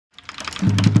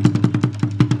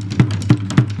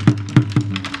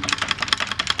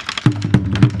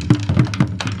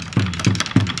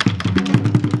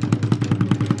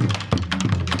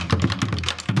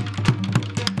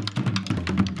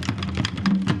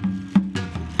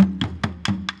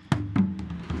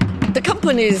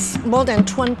company is more than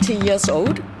 20 years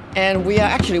old, and we are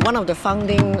actually one of the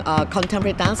founding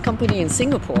contemporary dance company in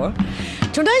Singapore.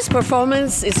 Tonight's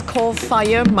performance is called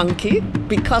Fire Monkey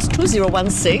because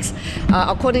 2016,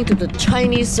 according to the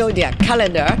Chinese zodiac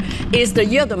calendar, is the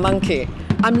year of the monkey.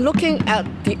 I'm looking at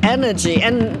the energy,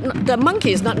 and the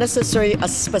monkey is not necessarily a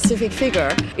specific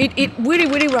figure. It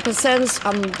really represents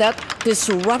that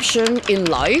disruption in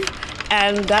life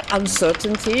and that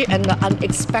uncertainty and the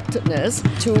unexpectedness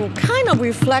to kind of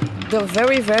reflect the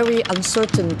very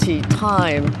uncertainty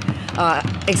time,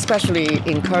 especially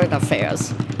in current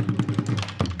affairs.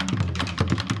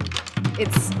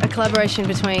 It's a collaboration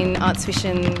between Arts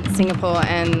Fission Singapore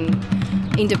and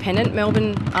independent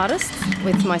Melbourne artists,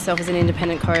 with myself as an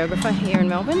independent choreographer here in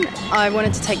Melbourne. I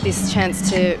wanted to take this chance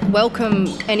to welcome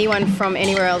anyone from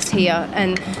anywhere else here,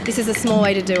 and this is a small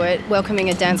way to do it, welcoming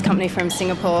a dance company from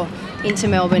Singapore into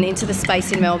Melbourne, into the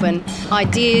space in Melbourne.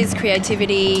 Ideas,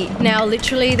 creativity, now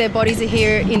literally their bodies are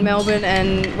here in Melbourne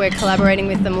and we're collaborating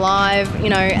with them live, you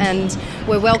know, and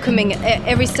we're welcoming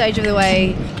every stage of the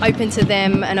way, open to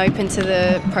them and open to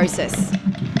the process.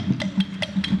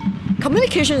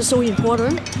 Communication is so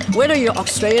important, whether you're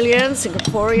Australian,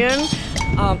 Singaporean,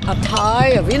 a Thai,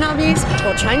 a Vietnamese,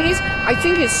 or Chinese. I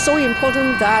think it's so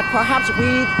important that perhaps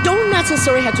we don't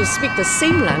necessarily have to speak the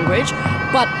same language,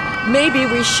 but maybe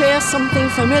we share something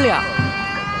familiar.